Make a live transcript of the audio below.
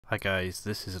Hi guys,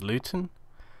 this is Luetin,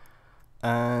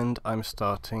 and I'm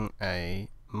starting a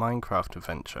Minecraft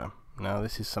adventure. Now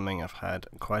this is something I've had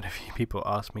quite a few people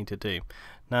ask me to do.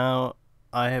 Now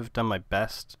I have done my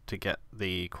best to get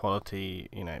the quality,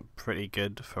 pretty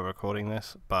good for recording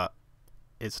this, but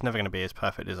it's never going to be as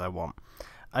perfect as I want.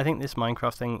 I think this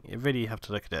Minecraft thing, you really have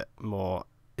to look at it more,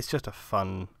 it's just a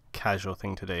fun, casual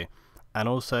thing to do. And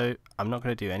also, I'm not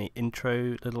going to do any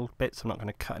intro little bits, I'm not going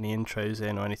to cut any intros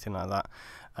in or anything like that.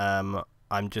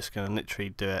 I'm just going to literally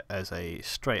do it as a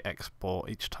straight export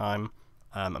each time.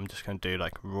 I'm just going to do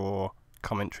like raw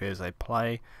commentary as I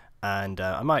play, and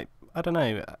I don't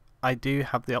know, I do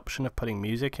have the option of putting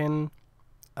music in.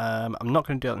 I'm not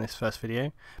going to do it in this first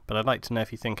video, but I'd like to know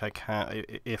if you think I can,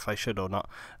 if I should or not.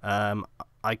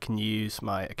 I can use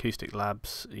my acoustic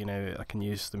labs, I can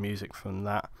use the music from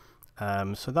that.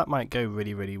 So that might go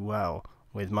really well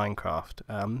with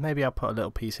Minecraft. Maybe I'll put a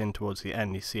little piece in towards the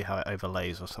end, you see how it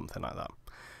overlays or something like that.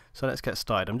 So let's get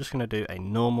started. I'm just going to do a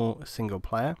normal single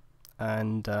player,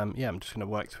 and yeah, I'm just going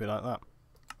to work through like that.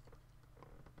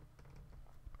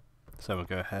 So we'll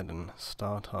go ahead and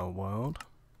start our world,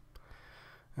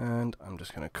 and I'm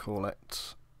just going to call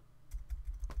it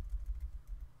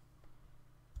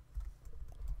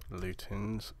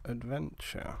Luetin's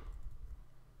Adventure.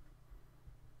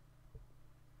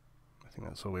 I think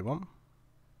that's all we want.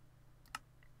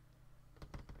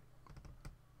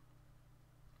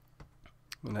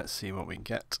 And let's see what we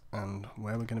get and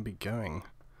where we're going to be going.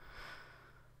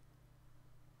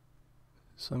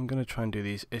 So I'm going to try and do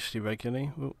these ishly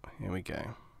regularly. Oh, here we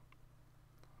go.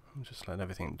 I'll just let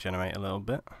everything generate a little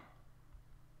bit.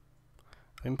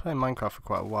 I've been playing Minecraft for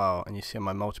quite a while, and you see on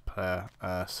my multiplayer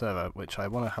server, which I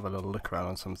want to have a little look around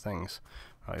on some things.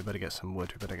 Right, we better get some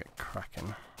wood, we better get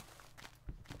cracking.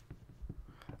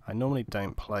 I normally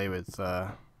don't play with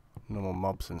normal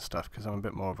mobs and stuff because I'm a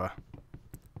bit more of a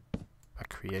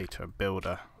creator,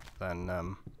 builder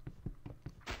than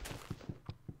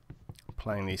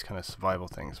playing these kind of survival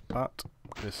things, but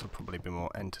this will probably be more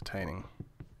entertaining.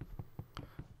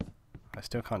 I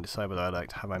still can't decide whether I like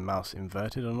to have my mouse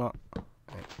inverted or not.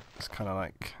 It's kind of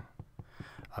like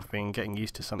I've been getting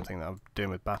used to something that I'm doing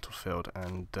with Battlefield,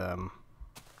 and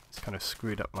it's kind of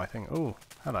screwed up my thing. Oh,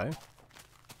 hello.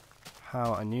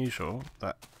 How unusual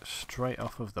that straight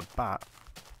off of the bat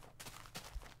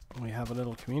we have a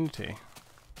little community.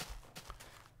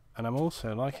 And I'm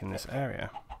also liking this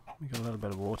area. We've got a little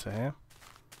bit of water here,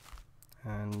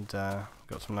 and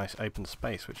got some nice open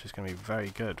space, which is going to be very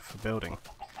good for building.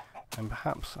 And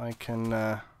perhaps I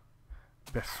can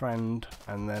befriend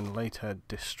and then later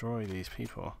destroy these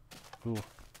people. Ooh,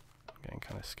 I'm getting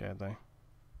kind of scared though.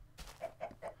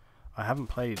 I haven't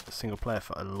played a single player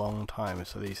for a long time,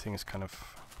 so these things kind of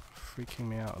freaking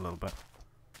me out a little bit.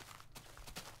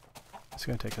 Let's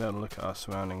go take a little look at our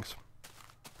surroundings.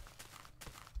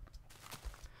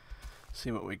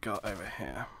 See what we got over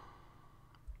here.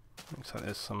 Looks like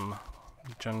there's some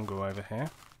jungle over here.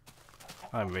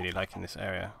 I'm really liking this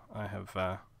area. I have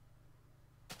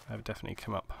definitely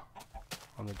come up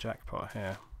on the jackpot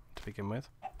here to begin with.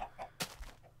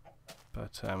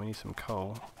 But we need some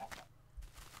coal.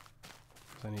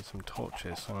 I need some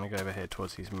torches, so I'm going to go over here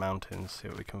towards these mountains, see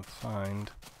what we can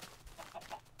find.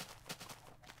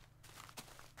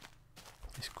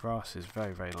 This grass is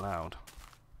very loud.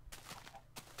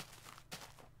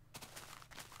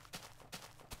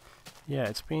 Yeah,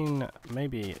 it's been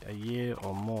maybe a year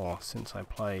or more since I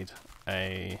played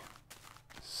a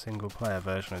single player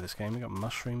version of this game. We've got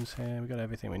mushrooms here, we've got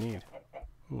everything we need.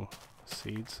 Ooh,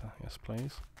 seeds, yes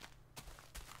please.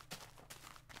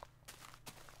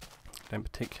 Don't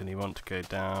particularly want to go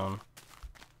down.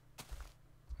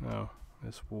 Oh,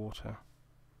 there's water.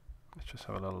 Let's just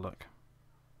have a little look.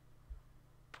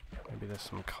 Maybe there's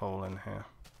some coal in here.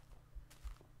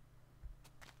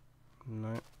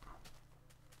 No.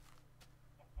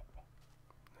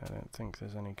 I don't think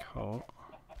there's any coal.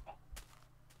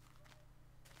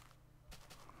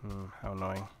 How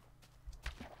annoying.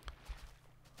 I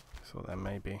thought there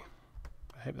may be.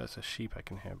 I hope there's a sheep I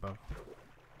can hear above.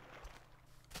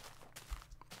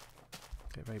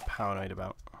 Get very paranoid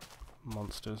about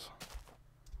monsters.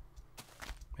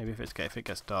 Maybe if it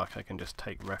gets dark, I can just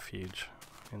take refuge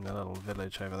in the little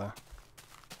village over there,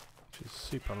 which is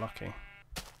super lucky.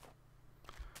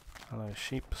 Hello,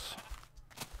 sheeps.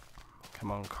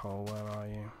 Come on, Cole, where are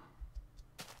you?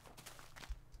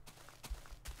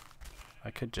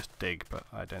 I could just dig, but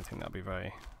I don't think that'd be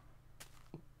very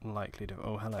likely to.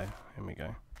 Oh, hello. Here we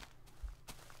go.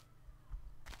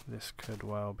 This could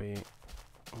well be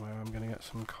where I'm going to get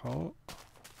some coal.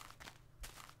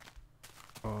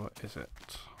 Or is it?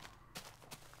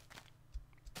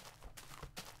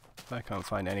 If I can't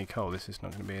find any coal, this is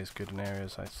not going to be as good an area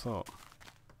as I thought.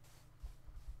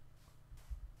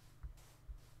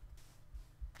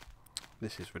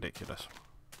 This is ridiculous.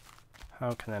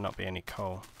 How can there not be any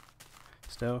coal?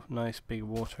 Still, nice big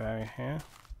water area here.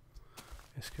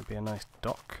 This could be a nice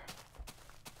dock.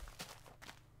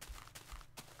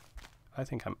 I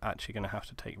think I'm actually going to have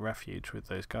to take refuge with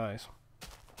those guys.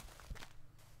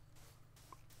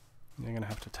 They're going to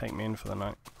have to take me in for the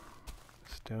night.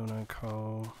 Still no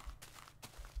coal.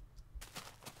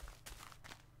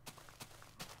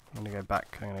 I'm going to go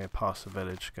back. I'm going to go past the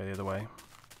village, go the other way.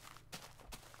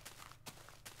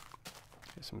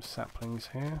 Get some saplings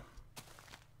here.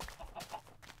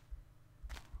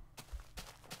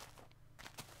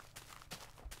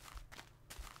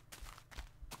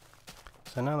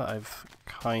 So now that I've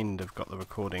kind of got the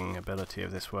recording ability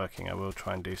of this working, I will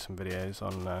try and do some videos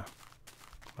on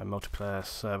my multiplayer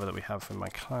server that we have in my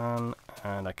clan,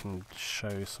 and I can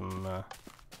show some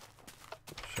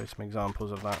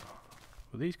examples of that.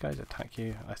 Will these guys attack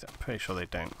you? I'm pretty sure they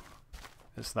don't.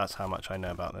 That's how much I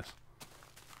know about this.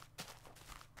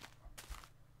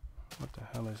 What the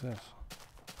hell is this?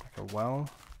 Like a well?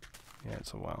 Yeah,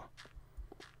 it's a well.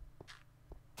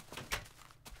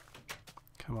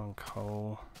 Come on,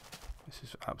 coal. This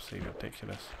is absolutely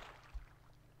ridiculous.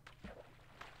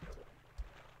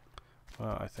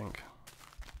 Well, I think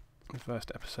the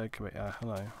first episode could be...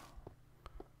 hello.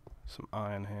 Some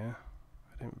iron here.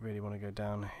 I don't really want to go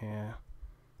down here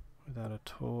without a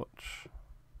torch.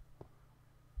 I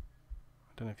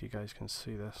don't know if you guys can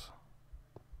see this.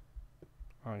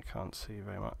 Or I can't see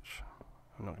very much.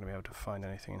 I'm not going to be able to find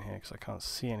anything in here because I can't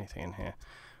see anything in here.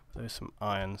 But there's some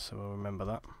iron, so we'll remember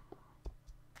that.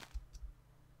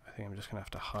 I think I'm just going to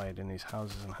have to hide in these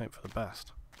houses and hope for the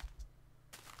best.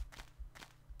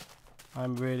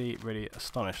 I'm really, really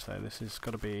astonished though. This has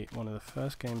got to be one of the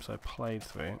first games I played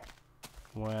through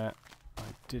where I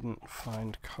didn't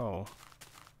find coal.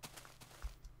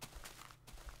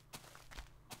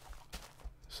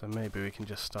 So maybe we can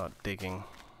just start digging.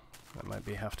 That might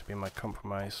have to be my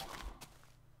compromise.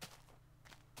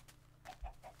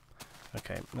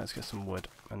 Okay, let's get some wood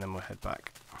and then we'll head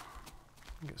back.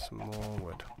 Get some more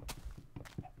wood.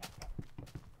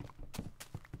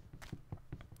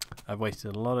 I've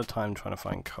wasted a lot of time trying to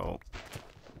find coal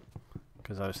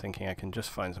because I was thinking I can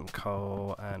just find some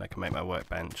coal and I can make my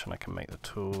workbench and I can make the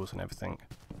tools and everything.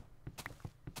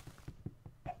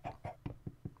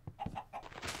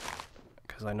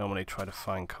 Because I normally try to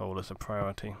find coal as a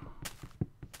priority.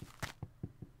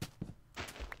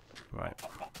 Right.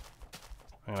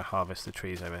 I'm going to harvest the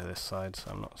trees over this side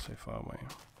so I'm not so far away.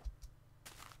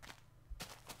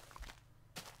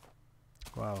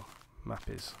 Wow, map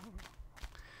is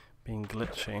being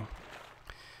glitchy.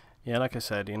 Yeah, like I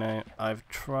said, you know, I've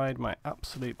tried my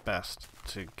absolute best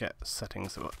to get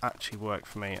settings that will actually work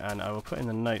for me, and I will put in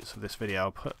the notes of this video,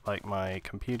 I'll put like my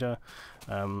computer,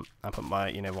 I'll put my,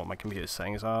 you know, what my computer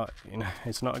settings are. You know,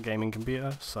 it's not a gaming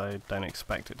computer, so don't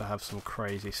expect it to have some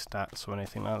crazy stats or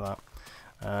anything like that.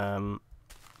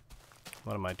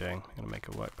 What am I doing? I'm gonna make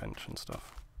a workbench and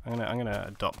stuff. I'm gonna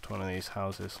adopt one of these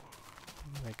houses.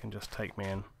 They can just take me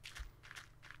in.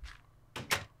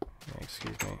 Yeah,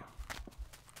 excuse me.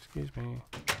 Excuse me.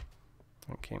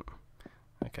 Thank you.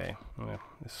 Okay, well,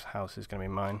 this house is going to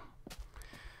be mine.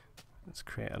 Let's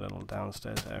create a little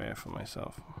downstairs area for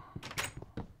myself.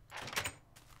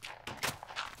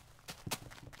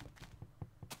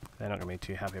 They're not going to be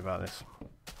too happy about this.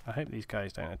 I hope these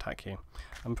guys don't attack you.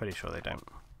 I'm pretty sure they don't.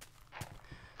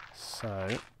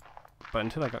 So, but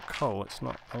until I got coal, it's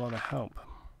not a lot of help.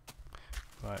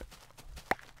 Right.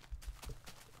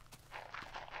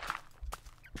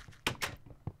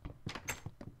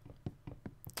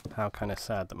 How kind of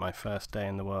sad that my first day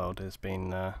in the world has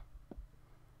been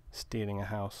stealing a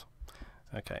house.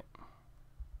 Okay.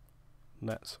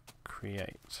 Let's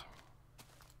create.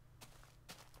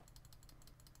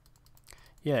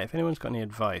 Yeah, if anyone's got any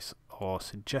advice or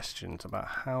suggestions about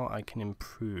how I can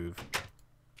improve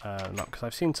because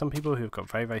I've seen some people who've got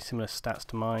very, very similar stats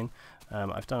to mine.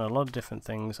 I've done a lot of different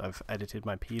things. I've edited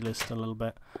my plist a little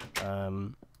bit.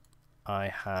 I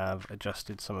have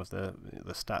adjusted some of the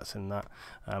stats in that.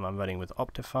 I'm running with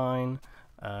optifine.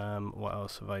 What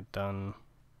else have I done?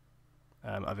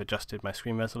 I've adjusted my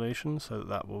screen resolution so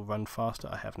that will run faster.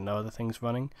 I have no other things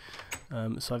running.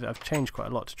 So I've changed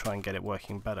quite a lot to try and get it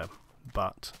working better,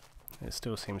 but it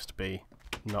still seems to be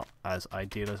not as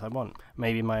ideal as I want.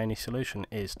 Maybe my only solution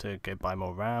is to go buy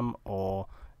more RAM, or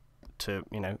to,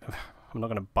 you know, I'm not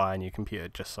going to buy a new computer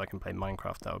just so I can play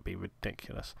Minecraft. That would be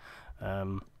ridiculous.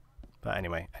 But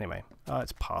anyway,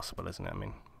 it's passable, isn't it? I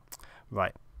mean,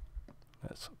 right.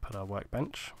 Let's put our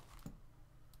workbench.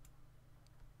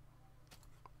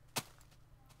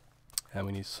 And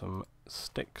we need some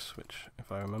sticks, which,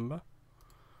 if I remember,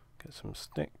 get some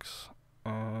sticks,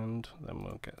 and then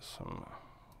we'll get some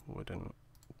wooden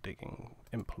digging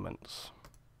implements.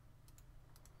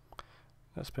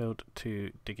 Let's build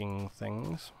 2 digging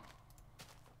things.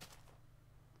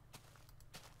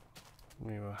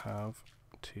 We will have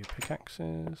 2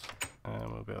 pickaxes,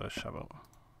 and we'll build a shovel.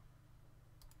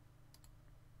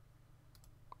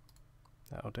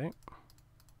 That'll do.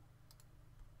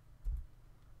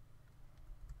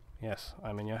 Yes,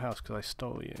 I'm in your house because I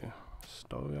stole you.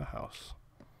 Stole your house.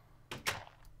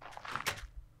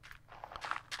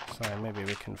 So maybe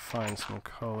we can find some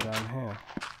coal down here.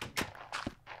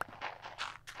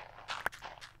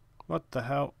 What the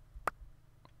hell? I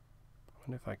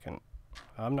wonder if I can...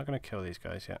 I'm not going to kill these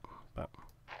guys yet, but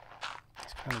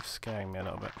it's kind of scaring me a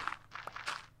little bit.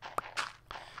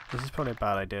 This is probably a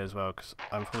bad idea as well, because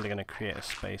I'm probably going to create a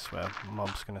space where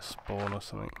mobs going to spawn or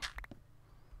something.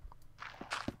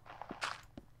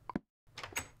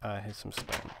 Here's some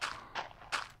stone.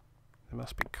 There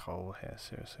must be coal here,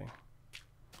 seriously.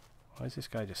 Why is this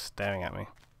guy just staring at me?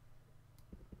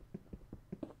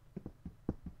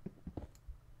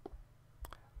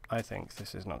 I think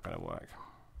this is not going to work.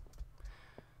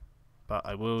 But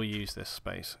I will use this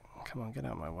space. Come on, get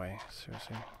out of my way,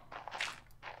 seriously.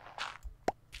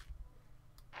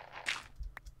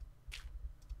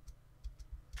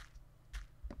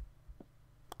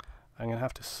 I'm going to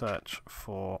have to search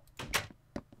for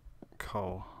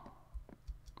coal.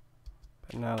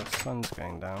 But now the sun's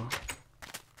going down.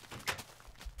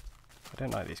 I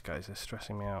don't like these guys, they're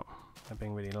stressing me out. They're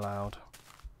being really loud.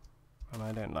 And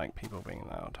I don't like people being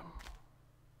loud.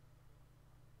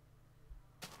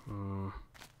 There's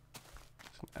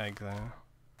an egg there.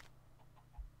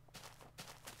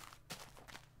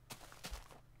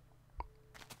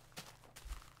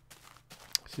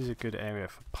 This is a good area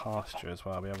for pasture as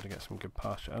well. I'll be able to get some good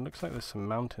pasture. It looks like there's some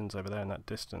mountains over there in that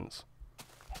distance.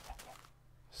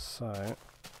 So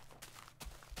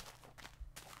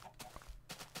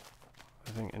I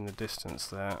think in the distance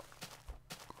there,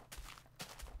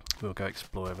 we'll go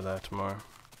explore over there tomorrow.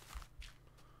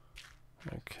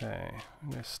 Okay, I'm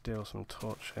going to steal some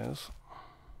torches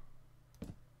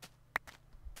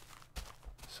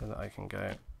so that I can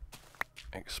go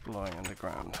exploring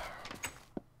underground.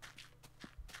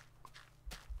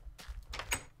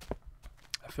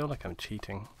 I feel like I'm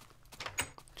cheating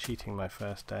my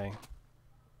first day.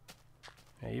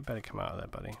 Yeah, you better come out of there,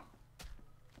 buddy.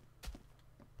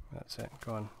 That's it,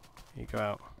 go on, you go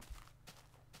out.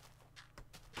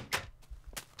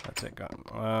 That's it, go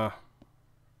on.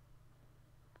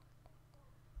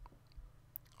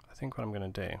 I think what I'm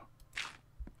going to do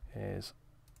is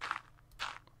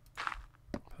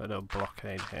put a little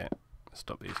blockade here,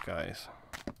 stop these guys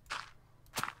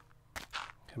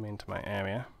coming into my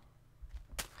area.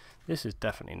 This is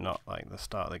definitely not like the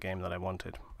start of the game that I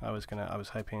wanted. I was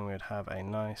hoping we would have a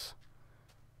nice...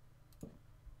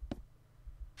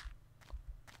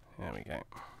 There we go.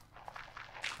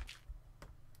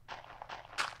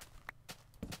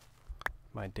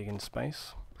 My digging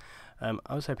space.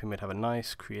 I was hoping we'd have a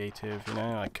nice creative, you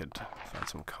know, I could find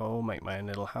some coal, make my own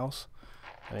little house.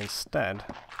 And instead,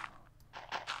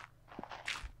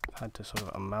 I've had to sort of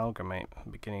amalgamate at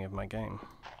the beginning of my game.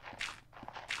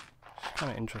 It's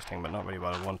kind of interesting, but not really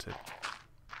what I wanted.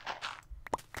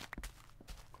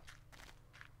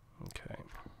 Okay.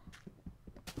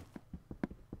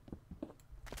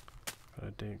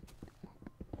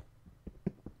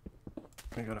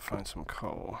 We gotta find some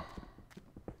coal.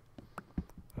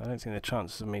 I don't think the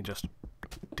chances of me just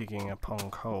digging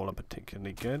upon coal are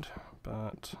particularly good,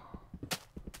 but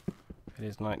it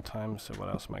is night time, so what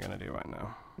else am I going to do right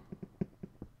now?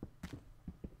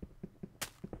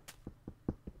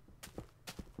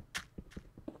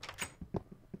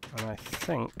 And I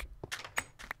think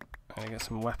I'm going to get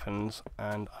some weapons,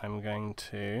 and I'm going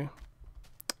to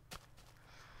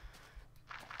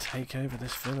take over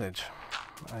this village.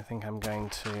 I think I'm going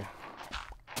to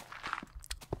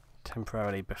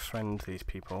temporarily befriend these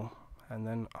people and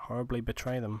then horribly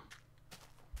betray them,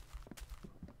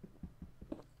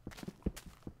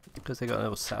 because they got a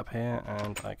little setup here,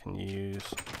 and I can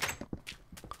use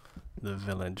the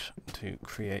village to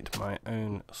create my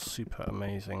own super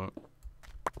amazing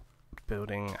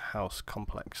building house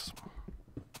complex.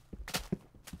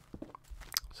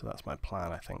 So that's my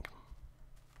plan, I think.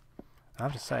 I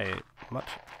have to say, much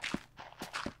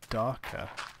darker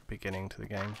beginning to the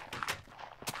game.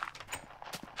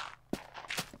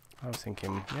 I was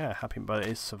thinking, yeah, happy, but it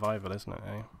is survival, isn't it,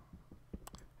 eh?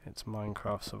 It's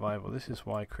Minecraft survival. This is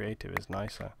why creative is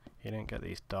nicer. You don't get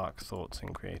these dark thoughts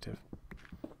in creative.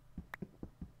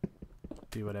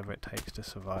 do whatever it takes to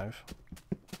survive.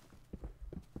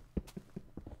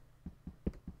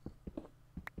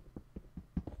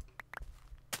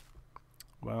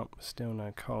 Well, still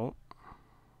no coal.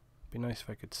 Be nice if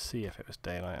I could see if it was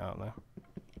daylight out there.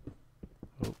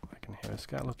 Oh, I can hear a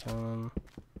skeleton.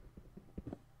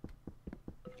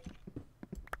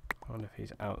 I wonder if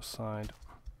he's outside.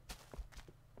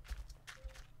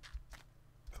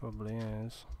 Probably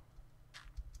is.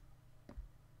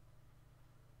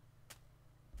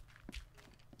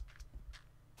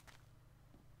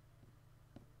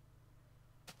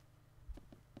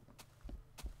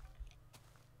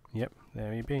 Yep,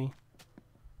 there he be.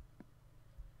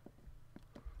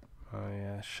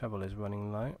 My shovel is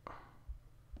running light.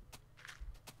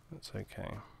 That's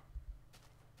okay,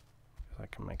 because I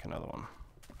can make another one.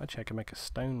 Actually, I can make a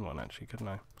stone one, actually, couldn't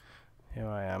I? Here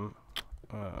I am.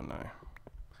 Oh no.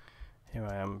 Here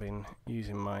I am, been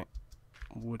using my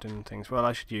wooden things. Well,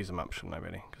 I should use them up, shouldn't I,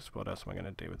 really? Because what else am I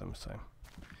going to do with them? So,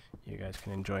 you guys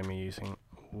can enjoy me using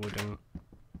wooden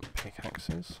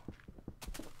pickaxes.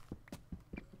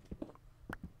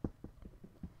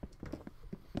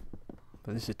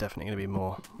 But this is definitely going to be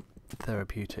more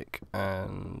therapeutic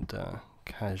and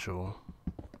casual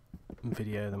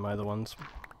video than my other ones.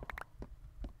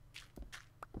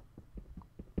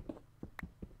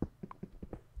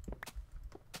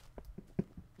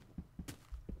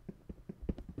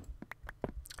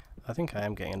 I think I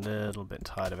am getting a little bit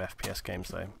tired of FPS games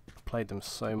though. I've played them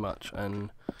so much and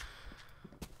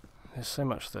there's so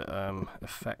much that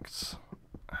affects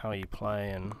how you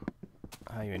play and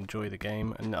how you enjoy the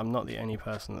game, and I'm not the only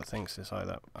person that thinks this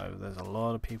either. There's a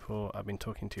lot of people I've been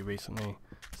talking to recently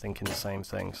thinking the same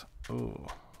things. Ooh,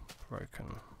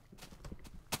 broken.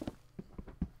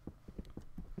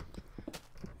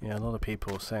 Yeah, a lot of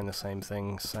people saying the same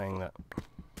things, saying that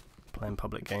playing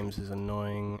public games is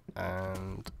annoying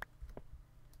and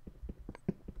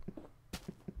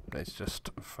it's just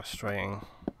frustrating.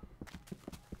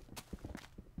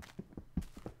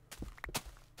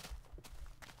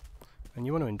 And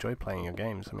you want to enjoy playing your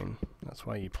games, I mean, that's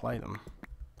why you play them.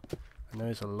 And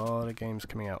there's a lot of games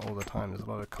coming out all the time, there's a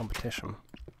lot of competition.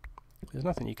 There's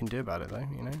nothing you can do about it though,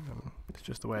 you know, it's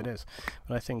just the way it is.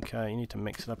 But I think you need to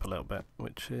mix it up a little bit,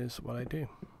 which is what I do.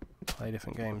 Play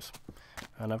different games.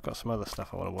 And I've got some other stuff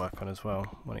I want to work on as well,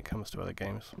 when it comes to other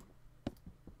games.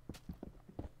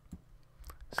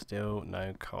 Still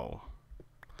no coal.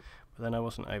 But then I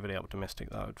wasn't overly optimistic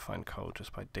that I would find coal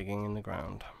just by digging in the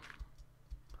ground.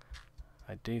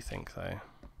 I do think though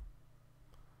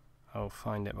I'll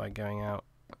find it by going out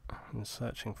and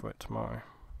searching for it tomorrow.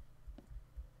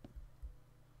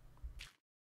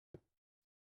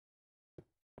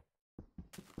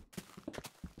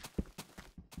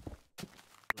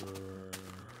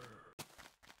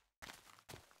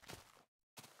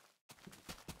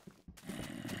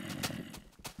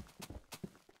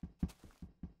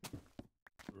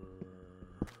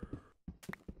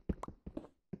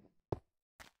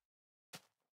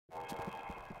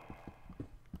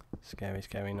 Scary,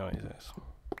 scary noises.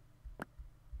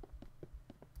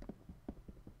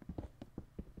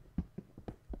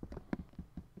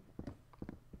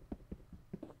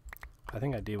 I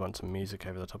think I do want some music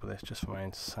over the top of this just for my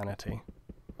own sanity.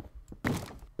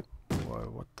 Whoa,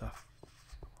 what the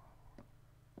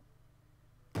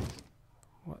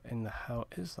what in the hell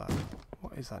is that?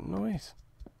 What is that noise?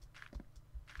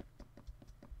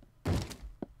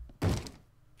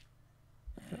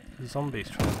 The zombies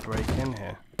trying to break in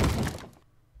here.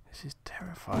 This is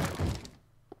terrifying.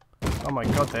 Oh my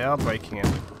god, they are breaking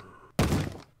in.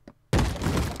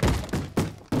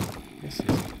 This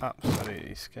is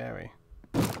absolutely scary.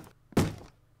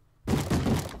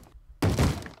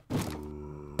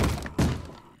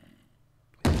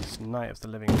 This is Night of the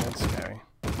Living Dead scary.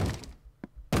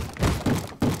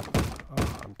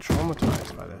 Oh, I'm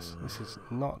traumatized by this. This is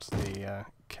not the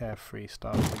carefree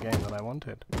start of the game that I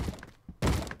wanted.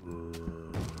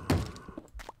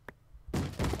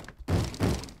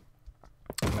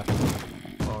 I'm going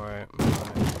to borrow my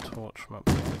torch from up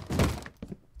here.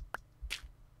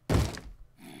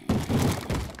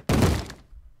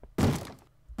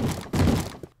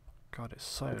 God, it's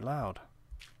so loud.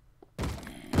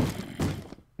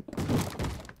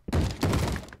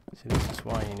 See, this is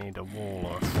why you need a wall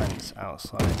or a fence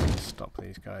outside to stop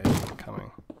these guys from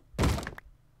coming.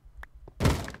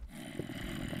 God,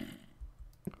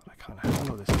 I can't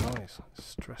handle this noise. It's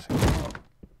stressing me out.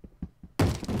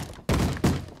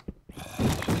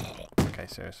 Okay,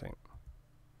 seriously.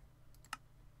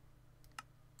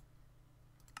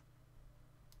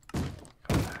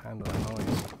 Can't handle that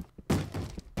noise.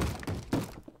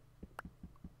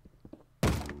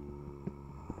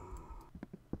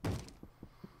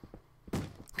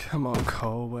 Come on,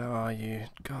 coal, where are you?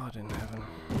 God in heaven.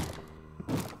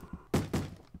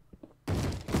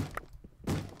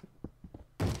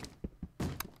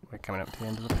 We're coming up to the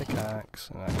end of the pickaxe,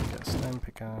 and I can get a stone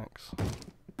pickaxe.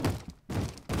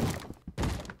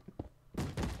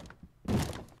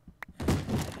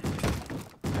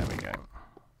 There we go.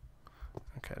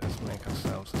 Okay, let's make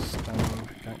ourselves a stone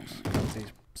pickaxe. God,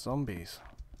 these zombies.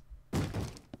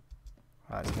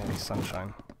 Ah, it's nearly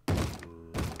sunshine.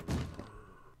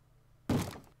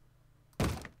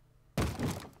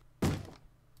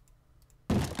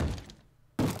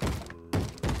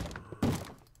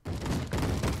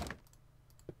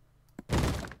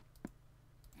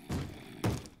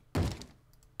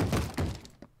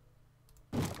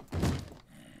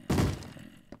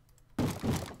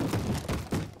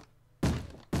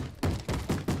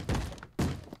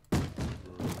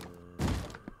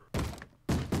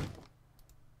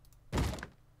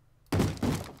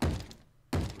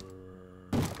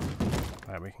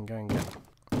 Right, we can go and get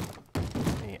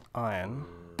the iron.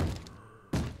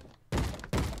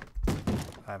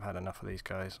 I've had enough of these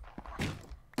guys.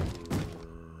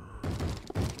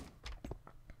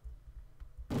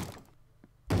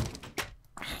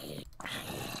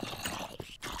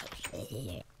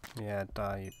 Yeah,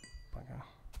 die, you bugger.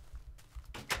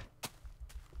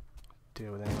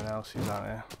 Deal with anyone else who's out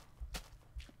there.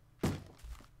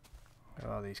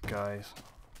 Where are these guys?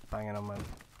 Banging on my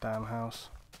damn house.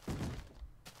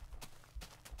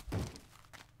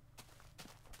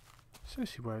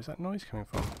 Seriously, where is that noise coming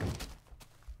from?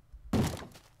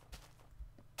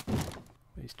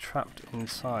 He's trapped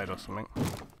inside or something.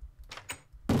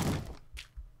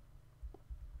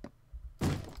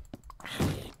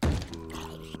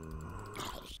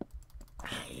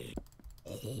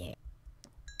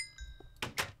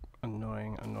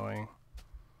 Annoying, annoying.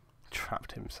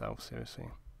 Trapped himself, seriously.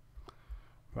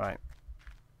 Right.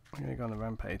 I'm gonna go on the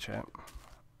rampage here.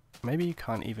 Maybe you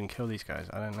can't even kill these guys,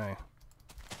 I don't know.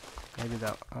 Maybe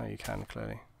that... oh, you can,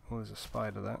 clearly. Oh, there's a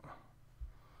spider there.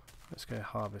 Let's go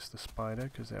harvest the spider,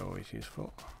 because they're always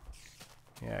useful.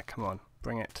 Yeah, come on.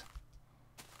 Bring it.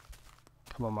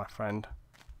 Come on, my friend.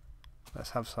 Let's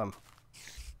have some.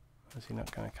 Is he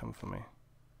not going to come for me?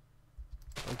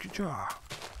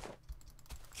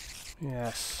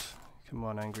 Yes. Come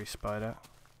on, angry spider.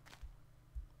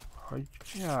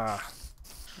 Yeah.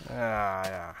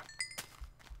 I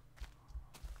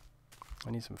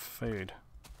need some food.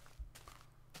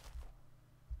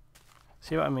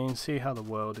 See what I mean? See how the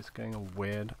world is going all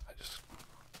weird?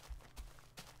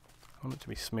 I want it to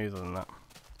be smoother than that.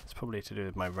 It's probably to do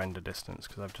with my render distance,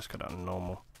 because I've just got it on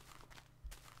normal.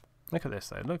 Look at this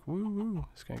though, look, woo woo,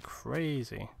 it's going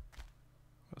crazy.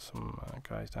 Got some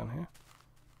guys down here.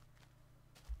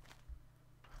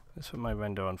 Let's put my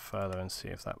render on further and see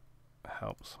if that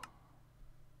helps.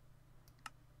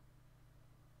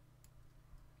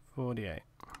 48.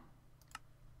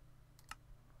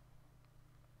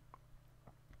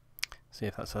 See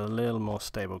if that's a little more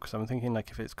stable, because I'm thinking like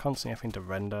if it's constantly having to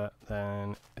render,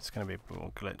 then it's going to be a bit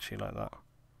more glitchy like that.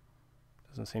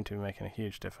 Doesn't seem to be making a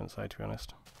huge difference though, to be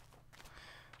honest.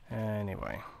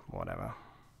 Anyway, whatever.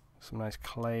 Some nice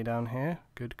clay down here.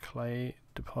 Good clay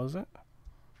deposit.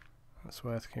 That's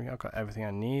worth keeping. I've got everything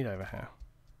I need over here.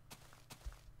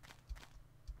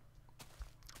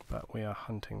 But we are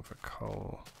hunting for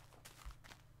coal.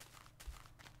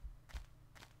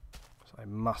 So I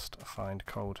must find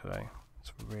coal today.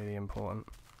 It's really important.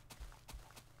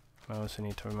 I also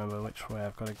need to remember which way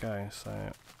I've got to go.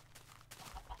 So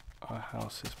our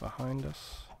house is behind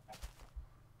us.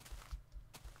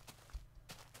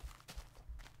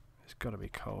 There's got to be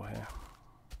coal here.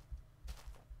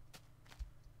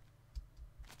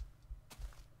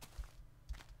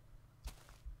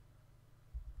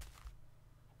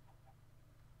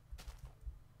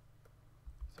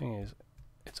 Thing is,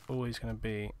 it's always going to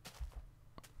be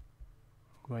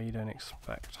where you don't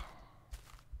expect.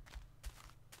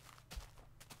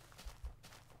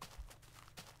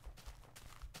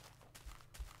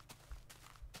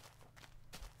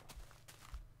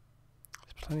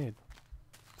 There's plenty of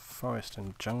forest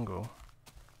and jungle.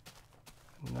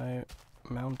 No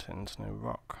mountains, no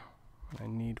rock. I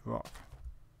need rock.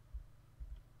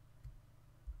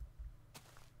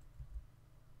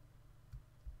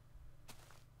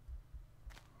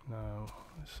 No,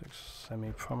 this looks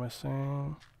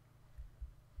semi-promising.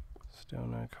 Still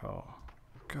no coal.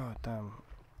 God damn.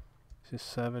 Is this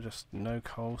server just no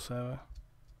coal server?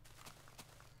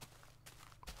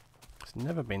 It's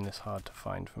never been this hard to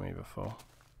find for me before.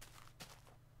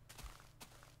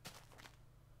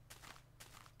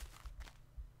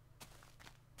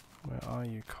 Where are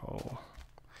you, coal?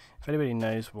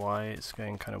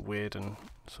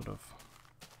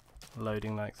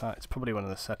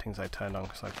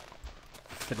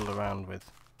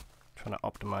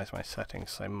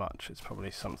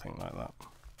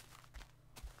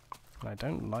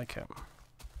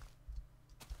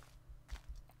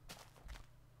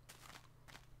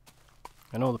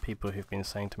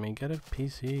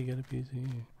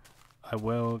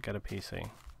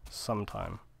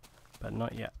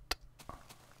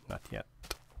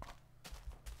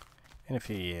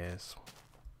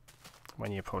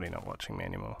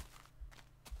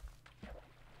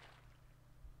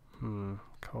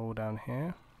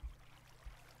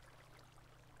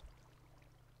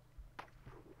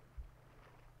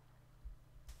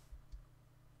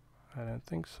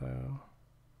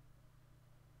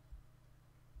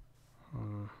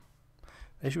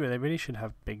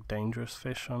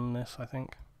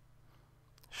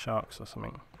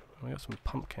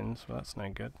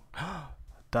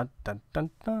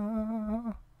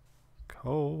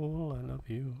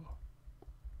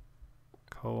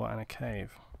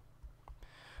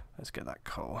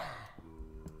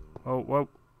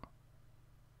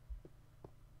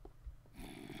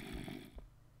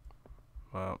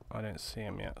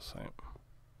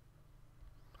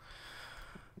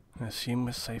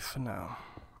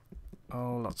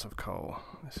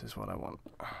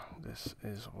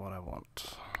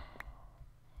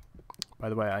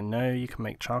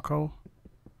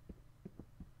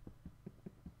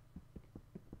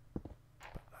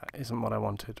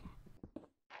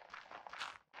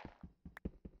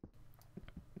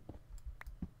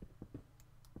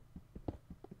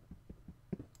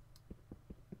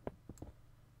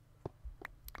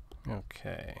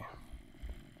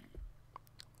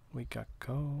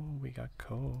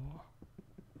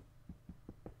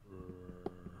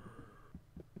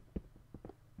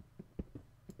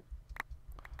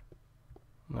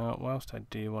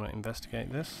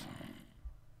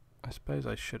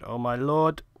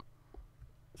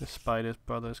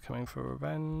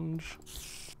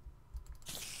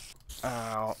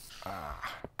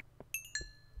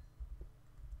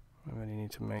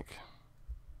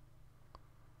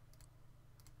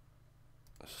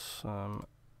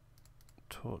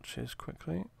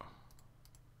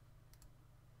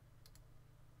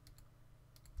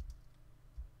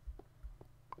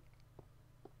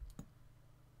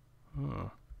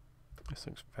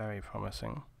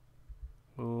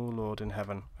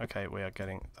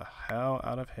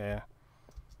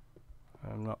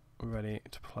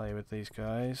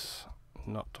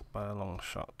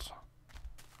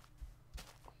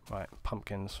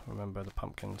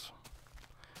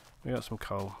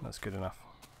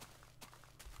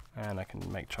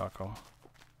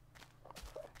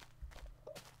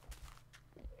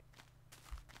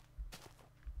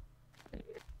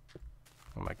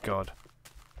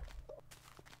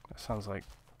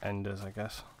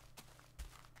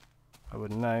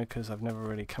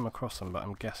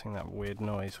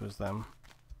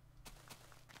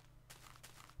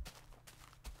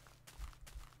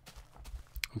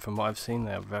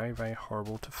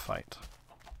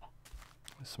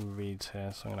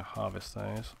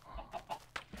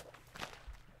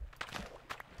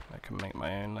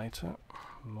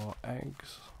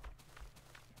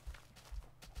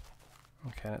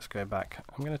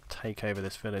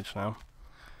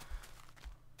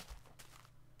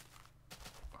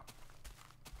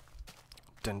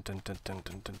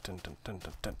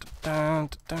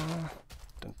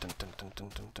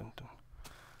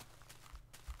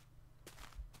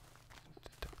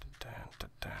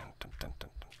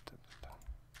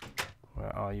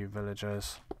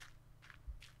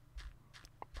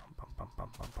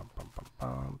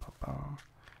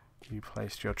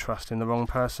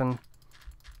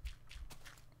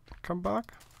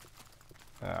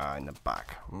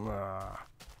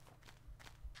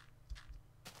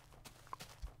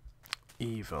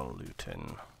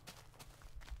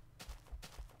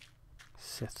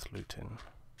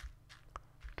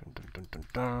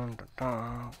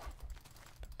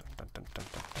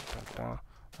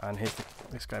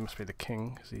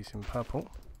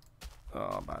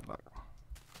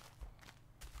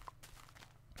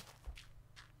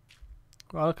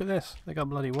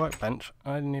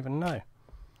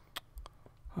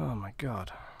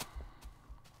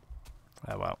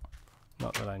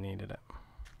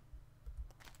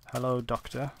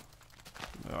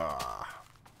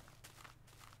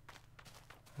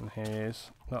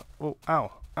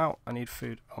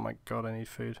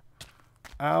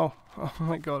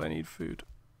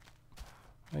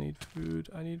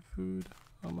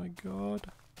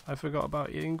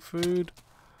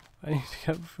 I need to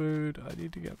get food. I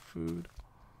need to get food.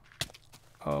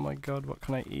 Oh my god, what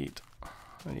can I eat?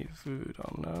 I need food.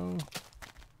 Oh no.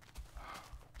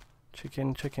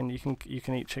 Chicken, chicken. You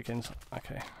can eat chickens.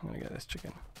 Okay, I'm gonna get this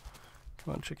chicken.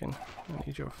 Come on, chicken. I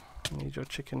need your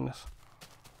chickenness.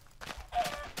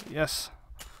 Yes.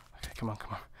 Okay, come on,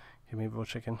 come on. Give me raw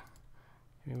chicken.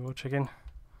 Give me raw chicken.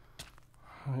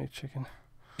 I need chicken.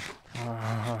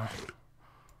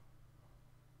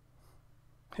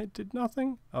 It did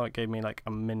nothing. Oh, it gave me like a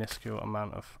minuscule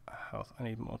amount of health. I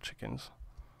need more chickens.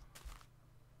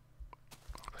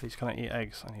 Please, can I eat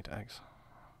eggs? I need eggs.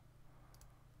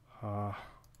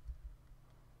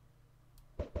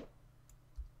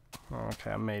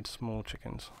 Okay, I made small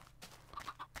chickens.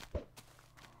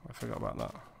 I forgot about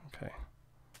that. Okay.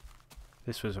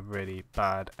 This was a really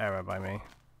bad error by me.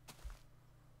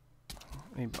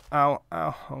 Ow,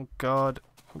 ow, oh god.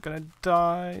 I'm gonna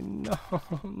die. No,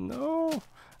 no.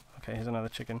 Okay, here's another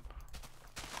chicken.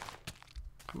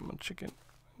 Come on, chicken.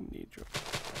 I need you.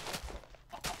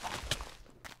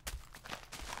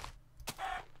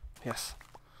 Yes.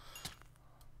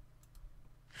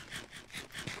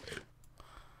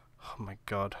 Oh my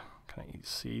god. Can I eat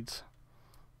seeds?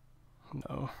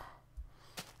 No.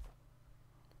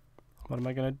 What am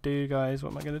I gonna do, guys?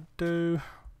 What am I gonna do?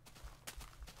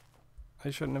 I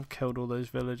shouldn't have killed all those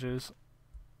villagers.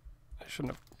 I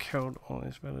shouldn't have killed all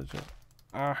those villagers.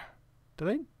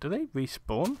 Do they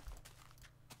respawn?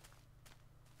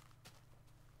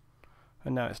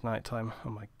 And now it's night time. Oh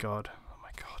my god. Oh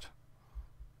my god.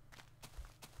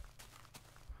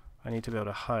 I need to build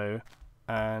a hoe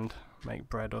and make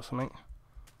bread or something.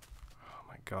 Oh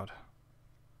my god.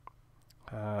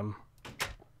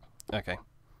 Okay.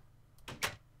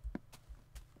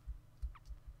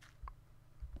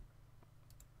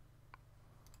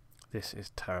 This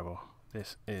is terrible.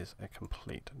 This is a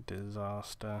complete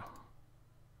disaster.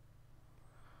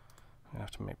 I'm gonna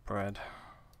have to make bread.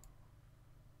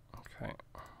 Okay.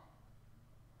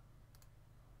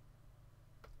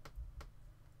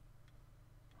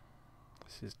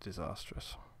 This is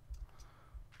disastrous.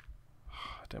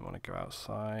 I don't want to go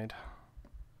outside.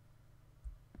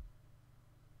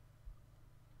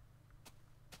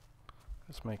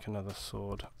 Let's make another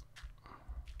sword.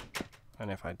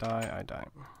 And if I die, I die.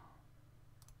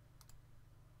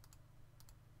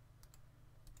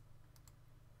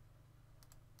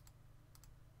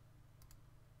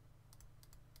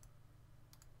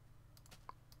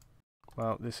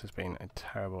 Well, this has been a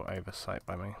terrible oversight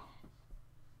by me.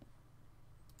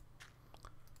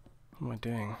 What am I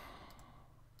doing?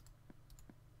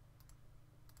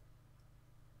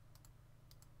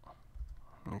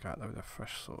 I got that with a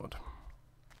fresh sword.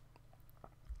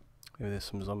 Maybe there's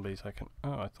some zombies I can...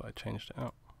 Oh, I thought I changed it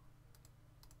out.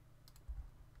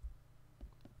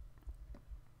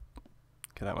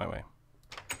 Get out of my way.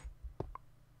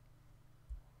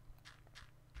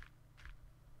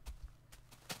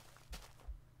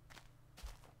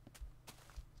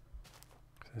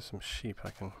 There's some sheep I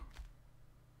can...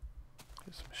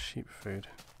 Get some sheep food.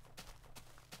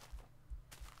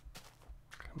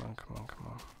 Come on, come on, come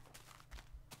on.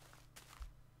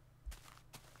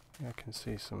 Yeah, I can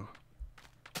see some...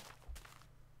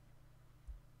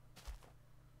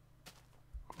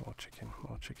 More chicken,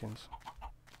 more chickens.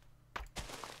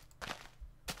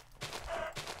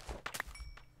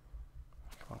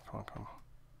 Come on, come on, come on.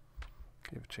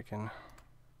 Give a chicken.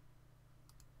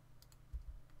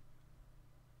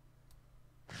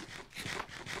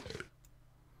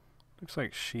 Looks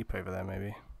like sheep over there,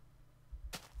 maybe.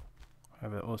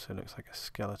 However, it also looks like a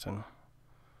skeleton.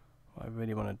 What I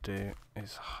really want to do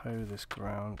is hoe this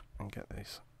ground and get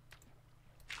these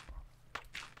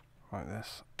like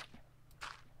this.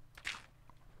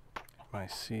 My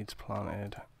seeds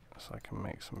planted so I can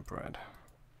make some bread.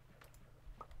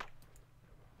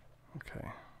 Okay.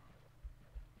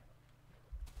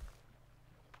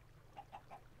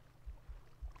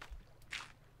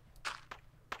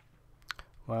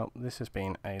 Well, this has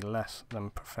been a less than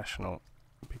professional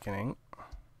beginning.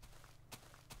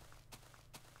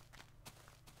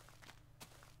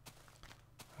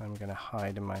 I'm going to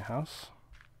hide in my house.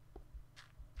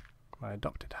 My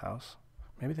adopted house.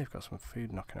 Maybe they've got some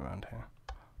food knocking around here.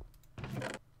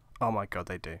 Oh my god,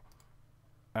 they do.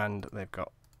 And they've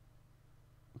got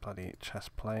bloody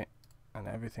chest plate and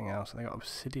everything else. They got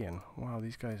obsidian. Wow,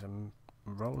 these guys are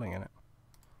rolling in it.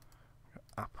 We've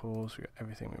got apples, we've got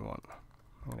everything we want.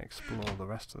 I'm going to explore the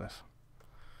rest of this.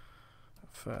 But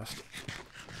first,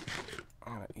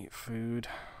 I'm going to eat food.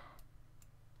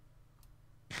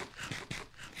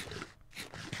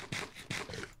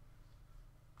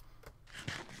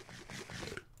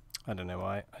 I don't know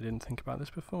why I didn't think about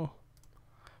this before.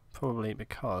 probably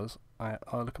because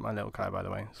I'll look at my little guy, by the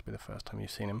way. This will be the first time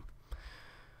you've seen him.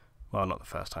 Well, not the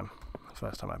first time. The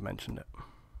first time I've mentioned it.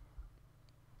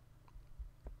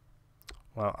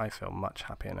 Well, I feel much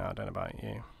happier now. I don't know about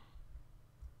you.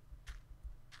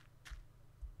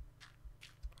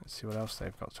 Let's see what else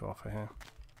they've got to offer here.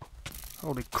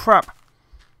 Holy crap!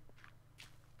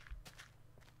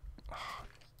 Oh,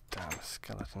 damn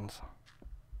skeletons.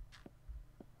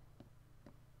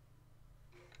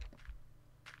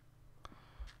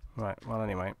 Right, well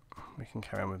anyway, we can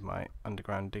carry on with my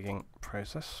underground digging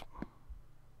process.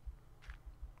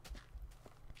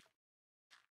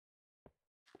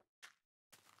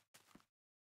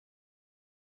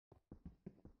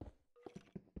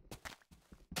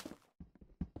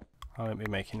 I won't be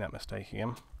making that mistake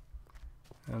again.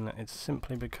 And it's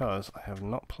simply because I have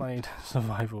not played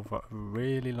survival for a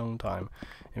really long time.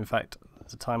 In fact,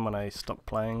 the time when I stopped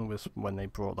playing was when they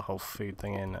brought the whole food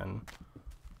thing in, and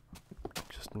it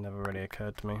just never really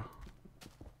occurred to me.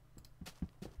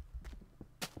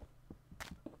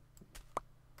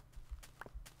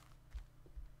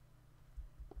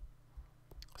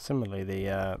 Similarly,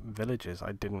 the villages,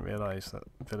 I didn't realise that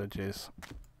villages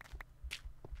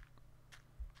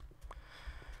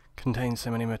contain so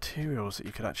many materials that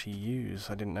you could actually use.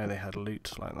 I didn't know they had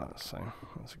loot like that, so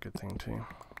that's a good thing too.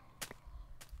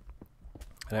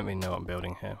 I don't really know what I'm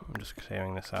building here. I'm just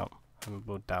clearing this out, and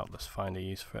we'll doubtless find a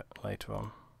use for it later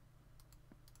on.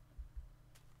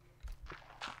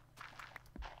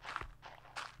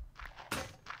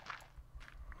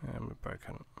 And we're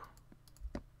broken.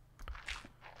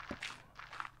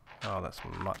 Oh, that's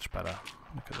much better.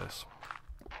 Look at this.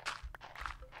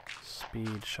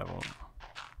 Speed shovel.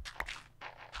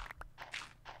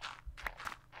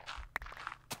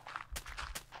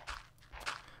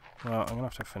 Well, I'm going to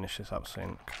have to finish this up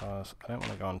soon, because I don't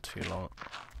want to go on too long.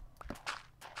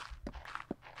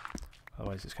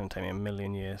 Otherwise it's going to take me a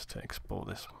million years to export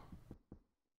this.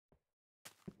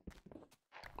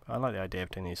 I like the idea of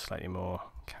doing these slightly more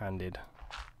candid,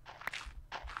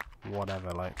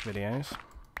 whatever-like videos.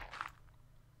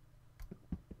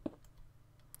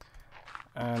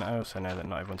 And I also know that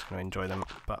not everyone's going to enjoy them,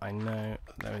 but I know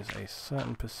that there is a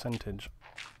certain percentage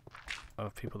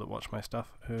of people that watch my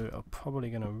stuff who are probably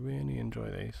going to really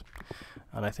enjoy these.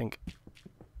 And I think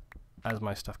as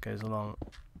my stuff goes along,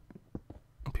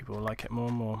 people will like it more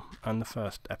and more. And the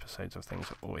first episodes of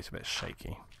things are always a bit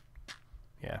shaky.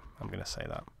 Yeah, I'm going to say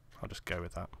that. I'll just go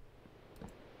with that.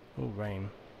 Oh,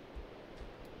 rain.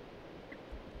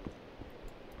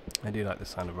 I do like the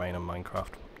sound of rain on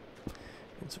Minecraft.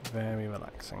 It's very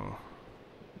relaxing.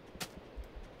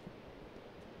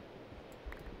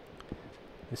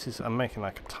 This is, I'm making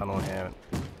like a tunnel here.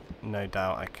 No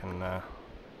doubt I can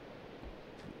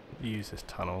use this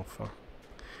tunnel for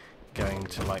going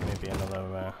to like maybe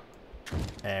another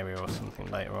area or something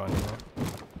later on, you know.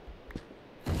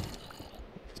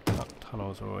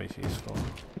 Tunnels are always useful.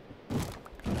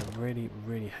 I really,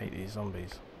 really hate these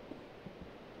zombies.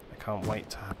 I can't wait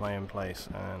to have my own place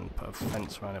and put a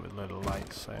fence around it with a load of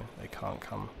lights so they can't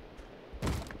come.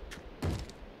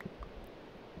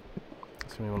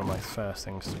 It's going to be one of my first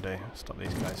things to do, stop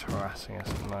these guys harassing us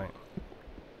at night.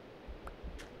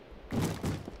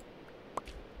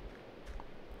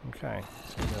 Okay,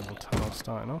 so the little tunnel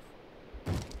starting off.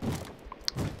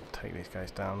 Take these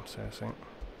guys down, seriously.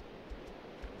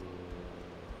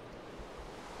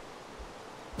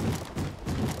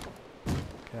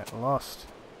 Get lost.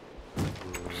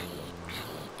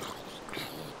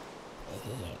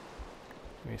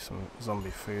 Give me some zombie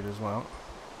food as well.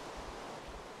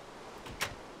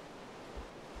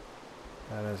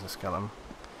 There's a skeleton.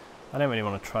 I don't really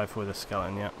want to try for the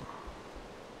skeleton yet.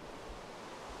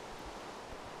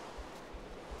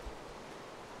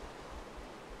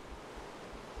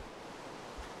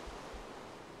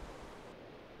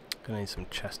 Gonna need some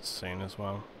chests soon as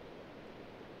well.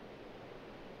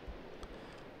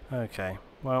 Okay,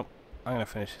 well, I'm going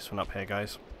to finish this one up here,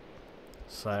 guys.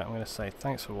 So I'm going to say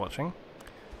thanks for watching.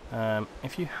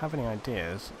 If you have any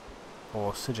ideas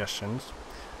or suggestions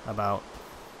about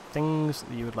things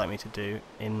that you would like me to do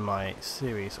in my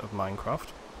series of Minecraft,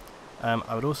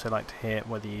 I would also like to hear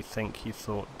whether you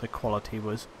thought the quality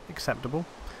was acceptable.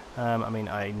 I mean,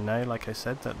 I know, like I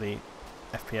said, that the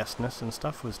FPS-ness and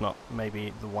stuff was not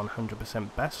maybe the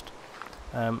 100% best.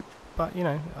 But, you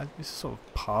know, it's sort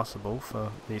of passable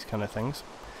for these kind of things.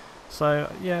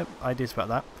 So, yeah, ideas about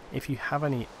that. If you have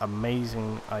any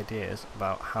amazing ideas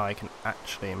about how I can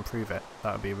actually improve it,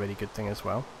 that would be a really good thing as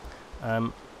well.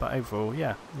 But overall,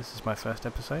 yeah, this is my first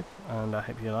episode, and I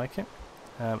hope you like it.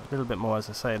 A little bit more, as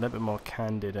I say, a little bit more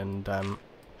candid and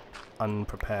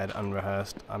unprepared,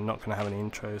 unrehearsed. I'm not going to have any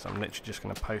intros. I'm literally just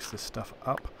going to post this stuff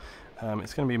up.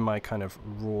 It's going to be my kind of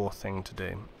raw thing to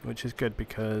do, which is good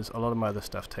because a lot of my other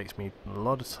stuff takes me a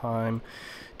lot of time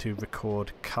to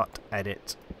record, cut,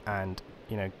 edit, and,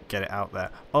 you know, get it out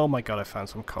there. Oh my god, I found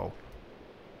some coal.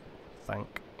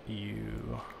 Thank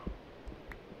you,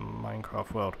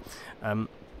 Minecraft world.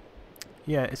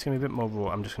 Yeah, it's going to be a bit more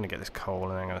raw. I'm just going to get this coal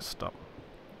and then I'm going to stop.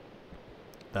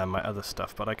 Than my other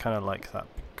stuff, but I kind of like that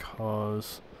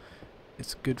because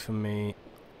it's good for me.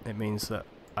 It means that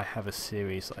I have a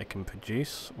series that I can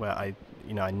produce where I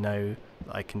know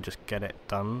that I can just get it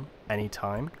done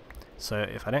anytime. So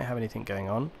if I don't have anything going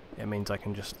on, it means I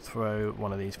can just throw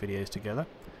one of these videos together,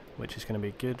 which is going to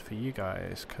be good for you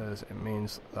guys because it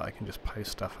means that I can just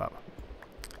post stuff up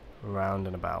around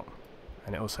and about.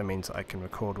 And it also means that I can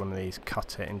record one of these,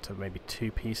 cut it into maybe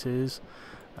 2 pieces,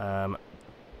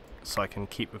 so I can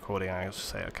keep recording. I just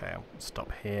say, okay, I'll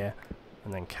stop here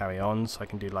and then carry on, so I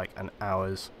can do like an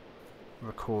hour's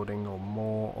recording or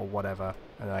more or whatever,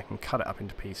 and then I can cut it up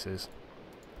into pieces.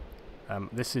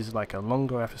 This is like a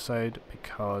longer episode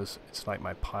because it's like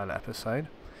my pilot episode,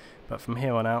 but from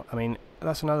here on out, I mean,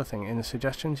 that's another thing in the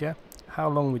suggestions. Yeah, how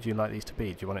long would you like these to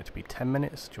be? Do you want it to be 10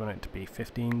 minutes? Do you want it to be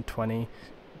 15, 20?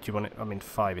 Do you want it, I mean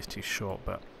 5 is too short,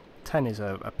 but 10 is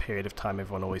a period of time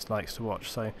everyone always likes to watch,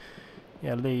 so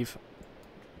yeah, leave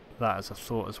that as a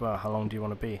thought as well. How long do you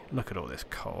want to be? Look at all this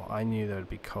coal. I knew there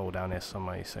would be coal down here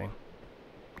somewhere, you see.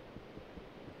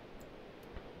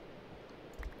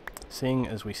 Seeing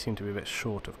as we seem to be a bit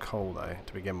short of coal though,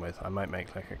 to begin with, I might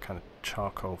make like a kind of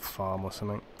charcoal farm or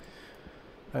something.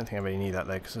 I don't think I really need that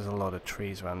though, because there's a lot of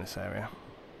trees around this area.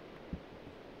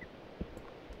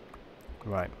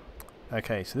 Right.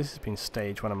 Okay, so this has been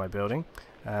stage 1 of my building.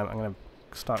 I'm going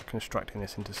to start constructing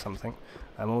this into something.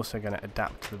 I'm also going to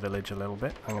adapt to the village a little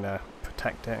bit. I'm going to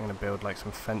protect it. I'm going to build like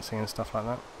some fencing and stuff like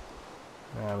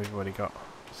that. We've already got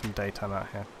some daytime out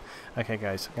here. Okay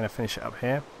guys, I'm going to finish it up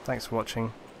here. Thanks for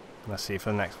watching, and I'll see you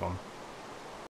for the next one.